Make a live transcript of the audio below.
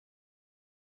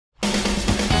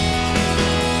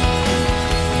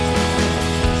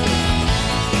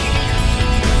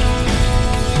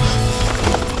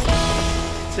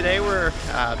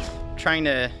trying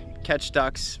to catch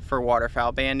ducks for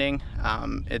waterfowl banding.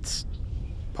 It's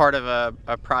part of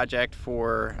a project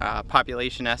for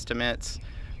population estimates.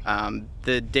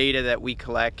 The data that we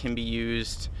collect can be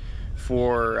used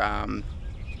for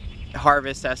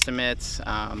harvest estimates,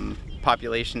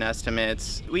 population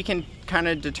estimates. We can kind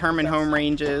of determine home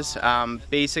ranges,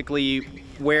 basically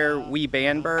where we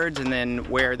band birds and then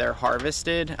where they're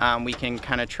harvested. We can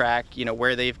kind of track,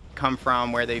 where they've come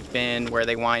from, where they've been, where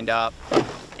they wind up.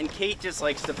 And Kate just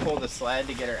likes to pull the sled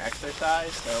to get her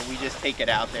exercise, so we just take it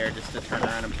out there just to turn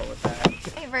around and pull it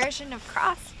back. A version of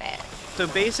CrossFit. So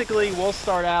basically we'll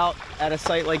start out at a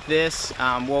site like this.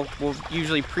 We'll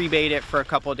usually pre-bait it for a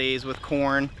couple of days with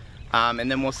corn,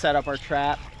 and then we'll set up our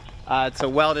trap. It's a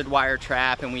welded wire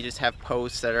trap, and we just have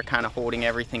posts that are kind of holding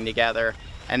everything together.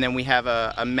 And then we have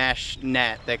a mesh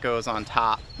net that goes on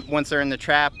top. Once they're in the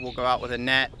trap, we'll go out with a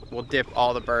net, we'll dip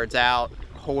all the birds out,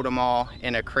 hold them all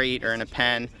in a crate or in a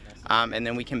pen, and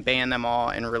then we can band them all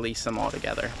and release them all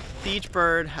together. Each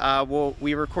bird,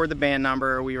 we record the band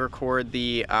number, we record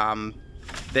the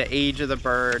age of the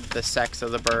bird, the sex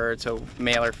of the bird, so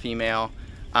male or female.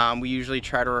 We usually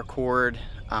try to record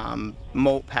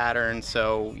molt patterns,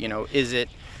 so is it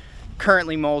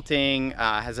currently molting,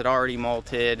 has it already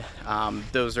molted?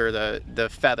 Those are the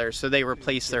feathers, so they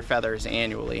replace their feathers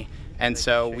annually, and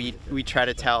so we try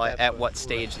to tell at what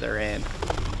stage they're in.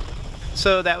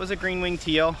 So that was a green-winged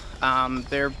teal.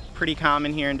 They're pretty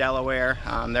common here in Delaware.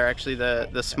 They're actually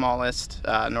the smallest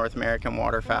North American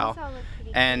waterfowl,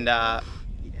 and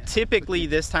typically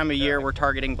this time of year we're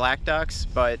targeting black ducks,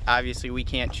 but obviously we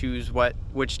can't choose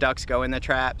which ducks go in the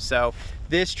trap. So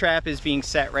this trap is being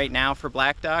set right now for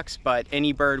black ducks, but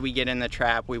any bird we get in the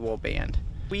trap we will band.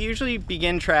 We usually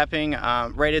begin trapping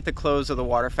right at the close of the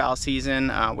waterfowl season,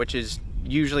 which is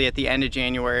usually at the end of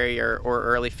January or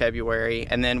early February,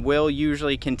 and then we'll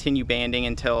usually continue banding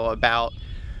until about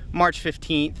March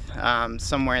 15th,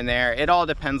 somewhere in there. It all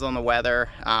depends on the weather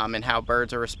and how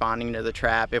birds are responding to the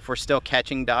trap. If we're still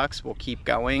catching ducks, we'll keep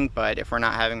going, but if we're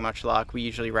not having much luck, we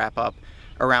usually wrap up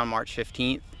around March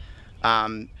 15th.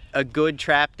 A good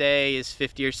trap day is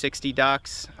 50 or 60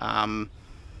 ducks.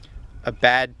 A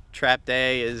bad trap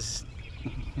day is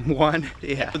one.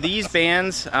 Yeah. These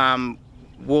bands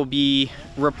will be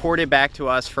reported back to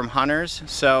us from hunters.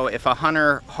 So if a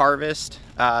hunter harvests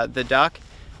the duck,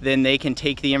 then they can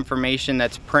take the information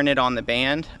that's printed on the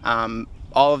band.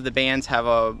 All of the bands have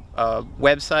a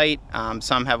website.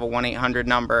 Some have a 1-800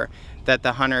 number that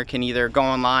the hunter can either go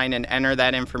online and enter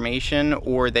that information,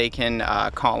 or they can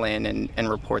call in and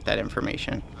report that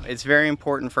information. It's very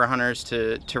important for hunters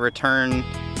to return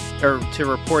or to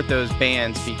report those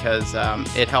bands, because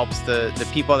it helps the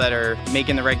people that are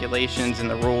making the regulations and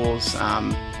the rules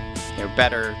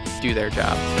better do their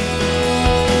job.